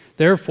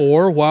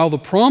 Therefore, while the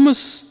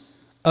promise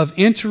of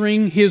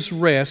entering his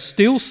rest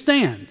still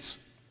stands,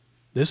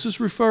 this is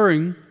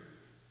referring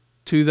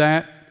to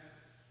that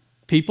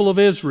people of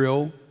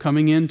Israel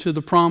coming into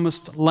the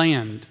promised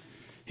land.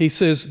 He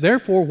says,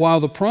 therefore, while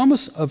the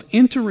promise of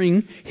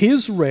entering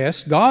his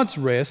rest, God's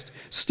rest,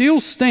 still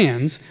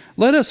stands,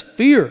 let us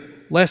fear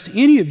lest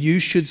any of you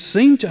should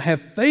seem to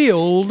have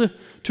failed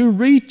to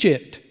reach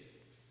it.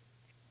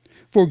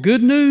 For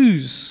good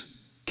news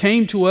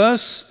came to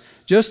us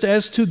just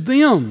as to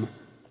them,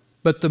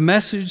 but the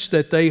message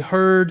that they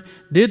heard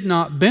did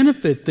not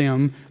benefit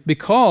them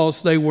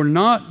because they were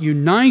not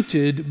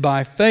united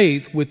by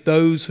faith with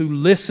those who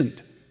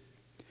listened.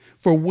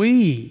 For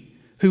we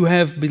who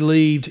have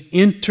believed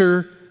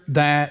enter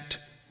that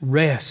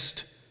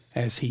rest,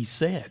 as he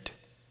said.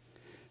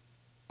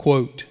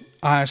 Quote,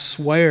 as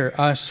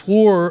I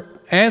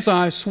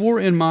swore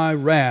in my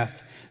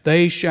wrath,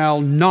 they shall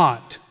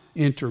not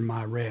enter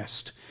my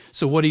rest.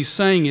 So what he's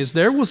saying is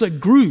there was a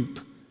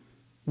group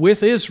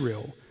with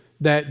Israel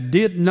that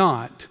did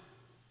not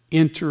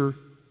enter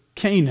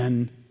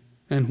Canaan.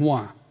 And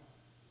why?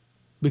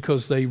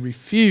 Because they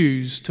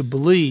refused to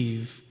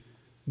believe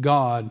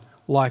God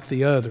like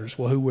the others.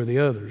 Well, who were the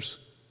others?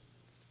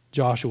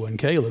 Joshua and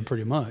Caleb,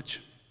 pretty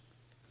much.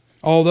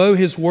 Although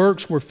his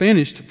works were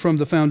finished from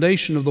the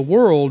foundation of the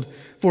world,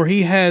 for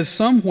he has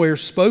somewhere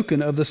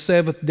spoken of the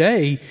seventh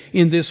day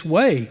in this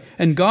way,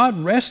 and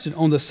God rested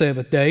on the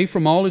seventh day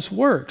from all his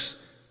works.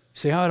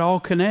 See how it all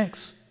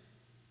connects?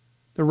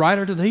 The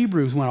writer to the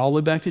Hebrews went all the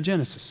way back to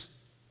Genesis.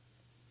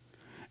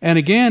 And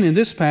again in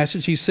this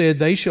passage he said,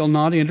 they shall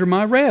not enter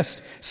my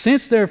rest.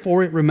 Since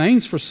therefore it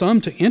remains for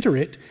some to enter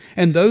it,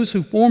 and those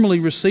who formerly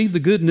received the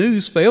good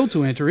news failed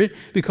to enter it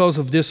because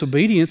of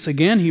disobedience,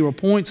 again he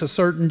appoints a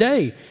certain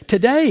day,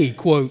 today,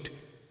 quote,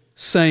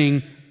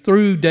 saying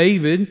through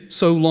David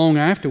so long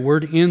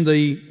afterward in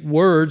the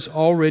words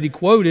already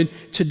quoted,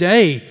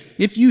 today,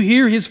 if you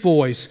hear his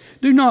voice,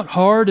 do not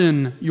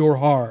harden your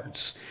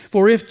hearts.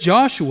 For if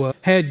Joshua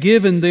had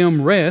given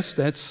them rest,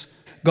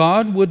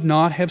 God would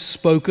not have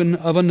spoken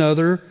of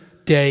another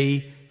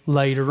day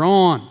later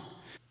on.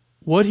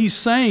 What he's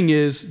saying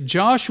is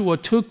Joshua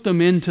took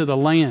them into the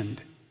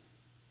land,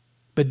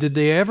 but did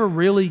they ever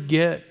really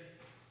get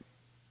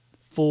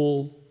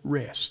full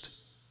rest?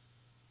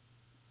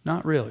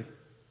 Not really.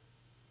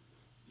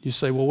 You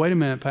say, well, wait a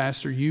minute,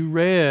 Pastor. You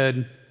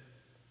read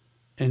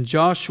in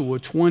Joshua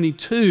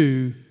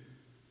 22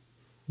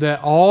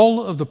 that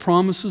all of the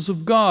promises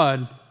of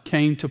God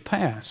came to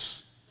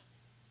pass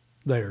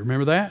there.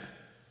 Remember that?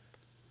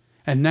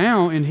 And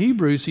now in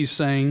Hebrews he's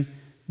saying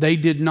they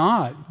did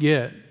not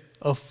get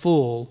a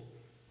full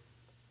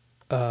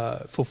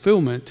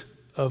fulfillment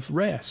of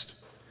rest.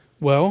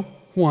 Well,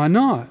 why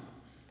not?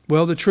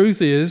 Well, the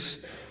truth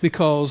is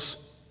because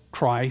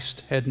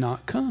Christ had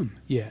not come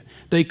yet.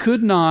 They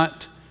could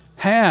not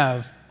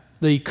have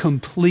the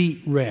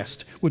complete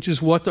rest, which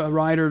is what the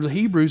writer of the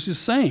Hebrews is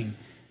saying.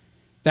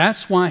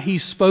 That's why he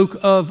spoke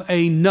of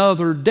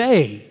another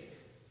day.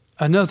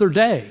 Another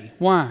day.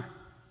 Why?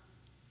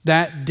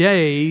 That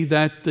day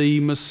that the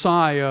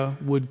Messiah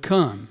would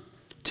come.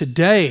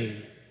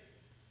 Today,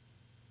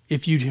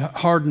 if you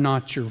harden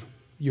not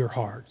your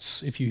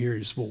hearts, if you hear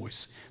his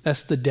voice.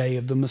 That's the day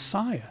of the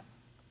Messiah.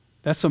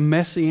 That's a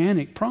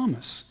messianic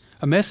promise,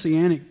 a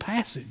messianic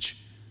passage.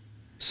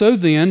 So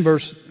then,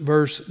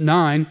 verse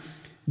 9,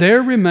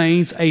 there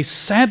remains a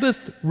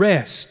Sabbath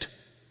rest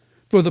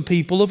for the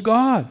people of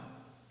God.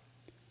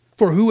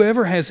 For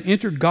whoever has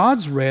entered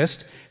God's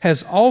rest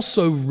has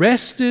also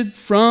rested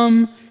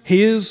from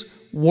his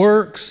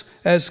works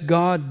as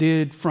God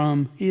did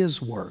from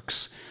his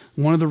works.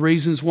 One of the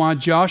reasons why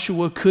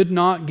Joshua could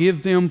not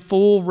give them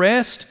full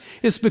rest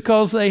is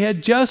because they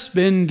had just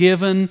been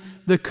given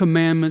the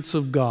commandments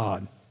of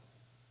God.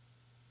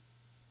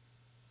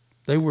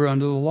 They were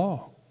under the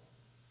law.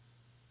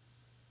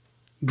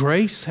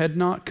 Grace had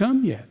not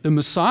come yet. The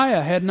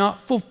Messiah had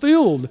not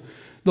fulfilled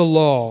the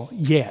law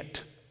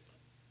yet.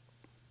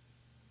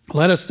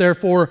 Let us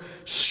therefore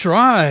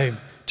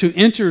strive to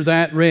enter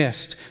that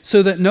rest,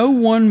 so that no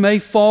one may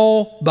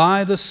fall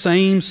by the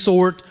same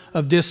sort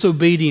of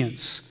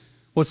disobedience.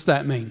 What's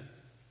that mean?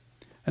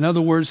 In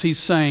other words, he's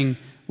saying,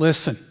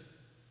 listen,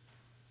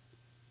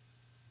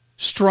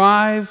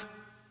 strive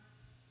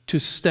to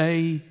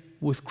stay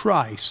with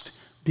Christ.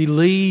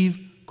 Believe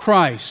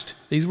Christ.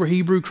 These were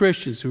Hebrew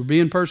Christians who were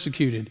being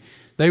persecuted.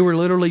 They were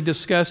literally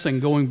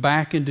discussing going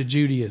back into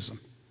Judaism.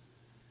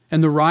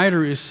 And the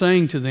writer is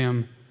saying to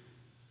them,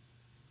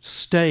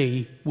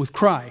 stay with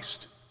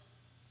Christ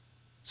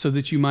so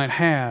that you might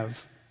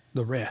have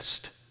the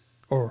rest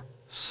or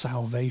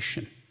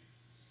salvation.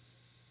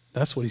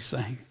 That's what he's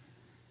saying.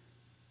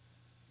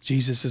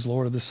 Jesus is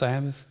Lord of the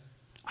Sabbath.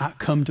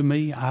 Come to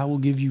me, I will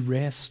give you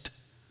rest.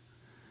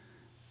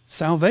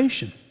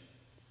 Salvation.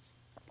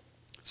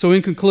 So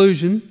in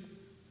conclusion,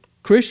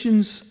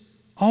 Christians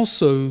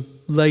also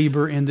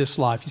labor in this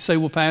life. You say,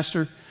 well,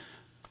 Pastor,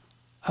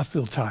 I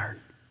feel tired.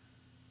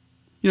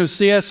 You know,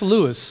 C.S.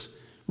 Lewis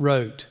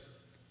wrote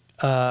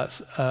a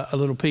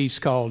little piece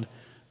called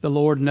The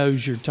Lord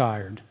Knows You're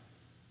Tired.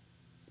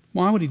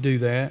 Why would he do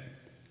that?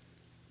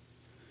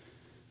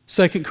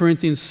 2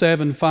 Corinthians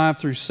 7, 5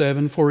 through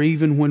 7, for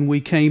even when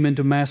we came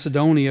into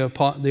Macedonia,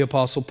 the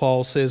Apostle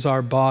Paul says,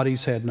 our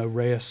bodies had no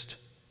rest,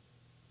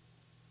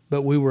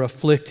 but we were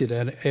afflicted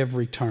at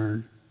every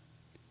turn,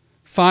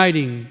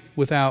 fighting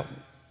without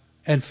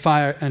and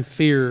fire and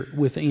fear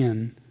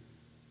within.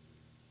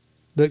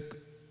 But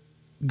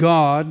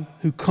God,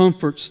 who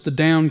comforts the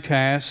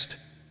downcast,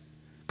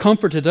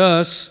 comforted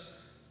us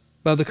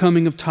by the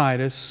coming of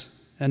Titus,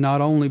 and not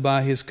only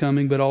by his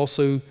coming, but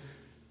also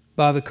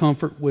by the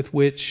comfort with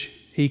which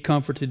he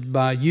comforted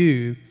by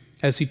you,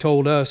 as he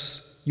told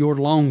us your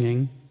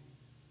longing,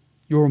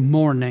 your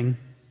mourning,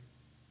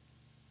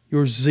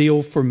 your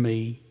zeal for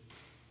me,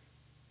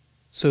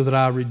 so that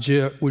I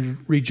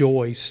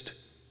rejoiced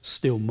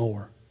still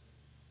more.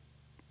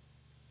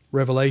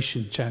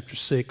 Revelation chapter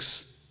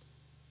 6,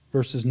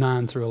 verses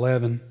 9 through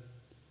 11.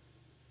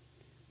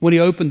 When he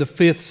opened the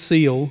fifth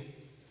seal,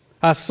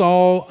 I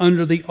saw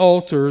under the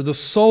altar the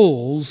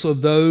souls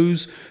of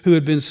those who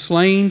had been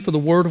slain for the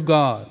word of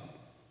God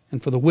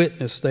and for the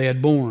witness they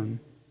had borne.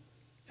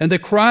 And they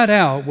cried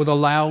out with a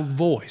loud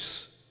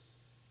voice.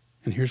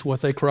 And here's what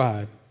they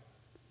cried.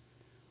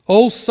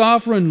 O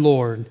sovereign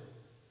Lord,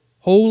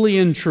 holy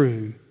and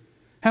true,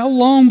 how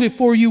long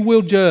before you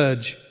will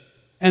judge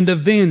and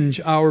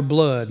avenge our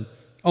blood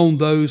on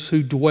those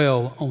who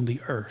dwell on the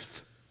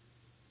earth?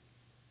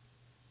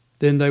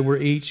 Then they were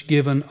each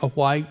given a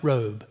white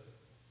robe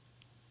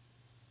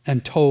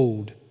and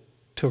told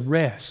to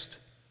rest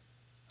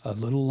a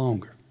little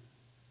longer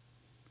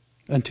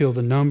until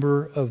the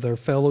number of their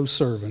fellow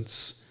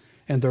servants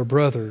and their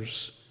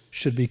brothers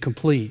should be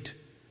complete,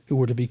 who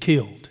were to be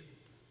killed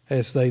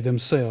as they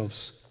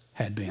themselves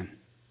had been.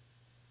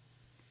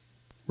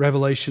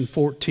 Revelation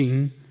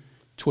 14,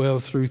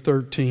 12 through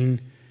 13.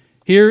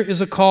 Here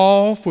is a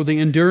call for the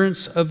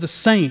endurance of the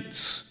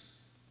saints,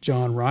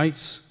 John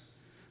writes,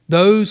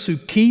 those who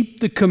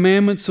keep the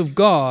commandments of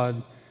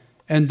God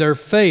and their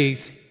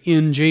faith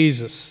in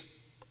Jesus.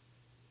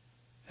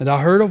 And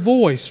I heard a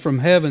voice from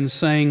heaven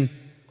saying,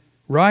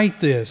 write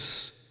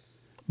this,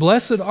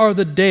 blessed are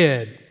the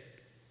dead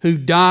who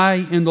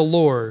die in the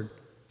Lord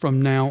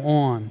from now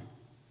on.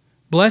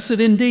 Blessed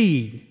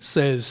indeed,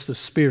 says the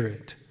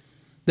Spirit,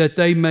 that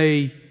they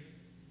may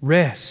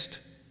rest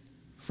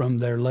from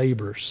their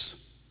labors,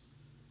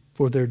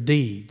 for their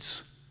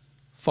deeds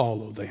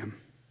follow them.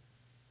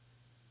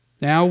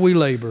 Now we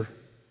labor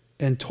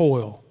and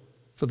toil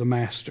for the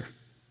Master,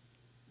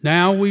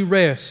 Now we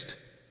rest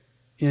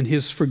in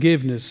His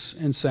forgiveness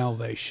and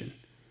salvation.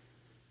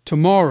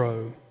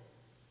 Tomorrow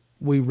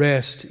we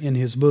rest in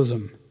His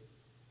bosom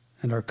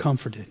and are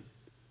comforted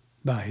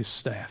by His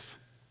staff.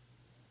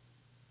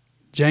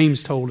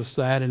 James told us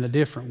that in a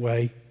different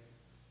way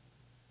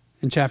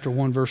in chapter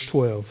 1, verse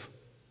 12.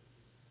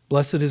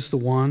 Blessed is the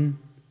one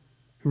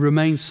who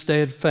remains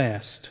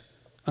steadfast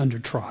under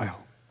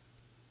trial.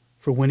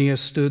 For when he has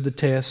stood the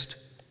test,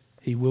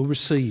 he will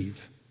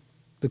receive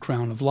the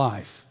crown of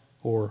life,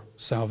 or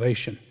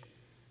salvation,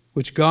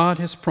 which God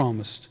has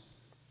promised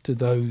to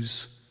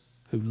those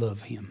who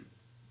love Him.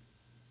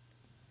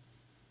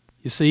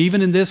 You see,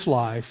 even in this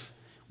life,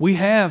 we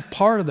have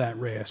part of that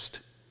rest,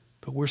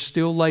 but we're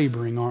still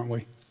laboring, aren't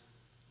we?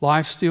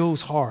 Life still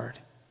is hard.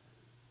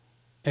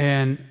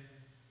 And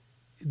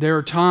there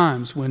are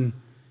times when,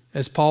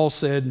 as Paul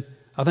said,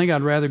 I think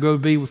I'd rather go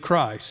be with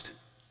Christ,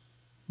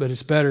 but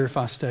it's better if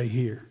I stay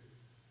here.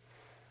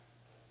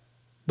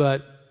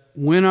 But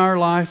when our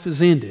life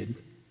is ended,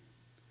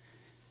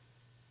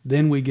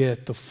 then we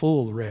get the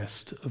full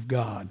rest of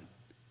God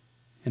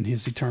and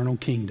His eternal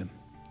kingdom.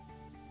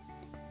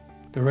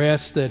 The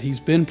rest that He's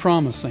been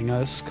promising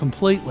us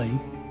completely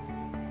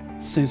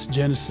since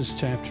Genesis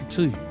chapter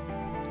 2,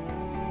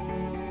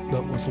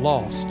 but was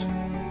lost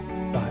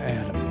by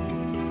Adam,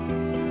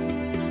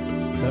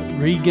 but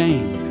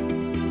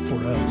regained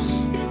for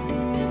us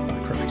by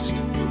Christ.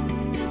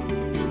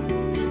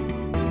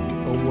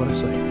 Oh, what a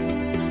Savior.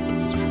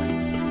 Let's pray.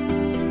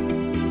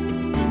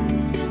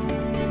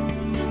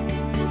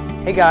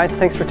 Hey guys,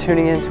 thanks for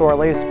tuning in to our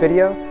latest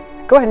video.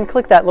 Go ahead and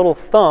click that little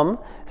thumb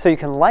so you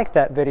can like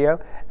that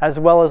video, as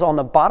well as on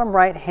the bottom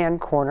right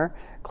hand corner,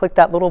 click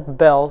that little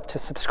bell to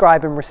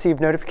subscribe and receive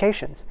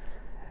notifications.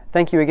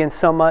 Thank you again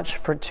so much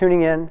for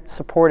tuning in,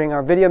 supporting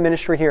our video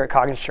ministry here at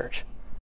Coggins Church.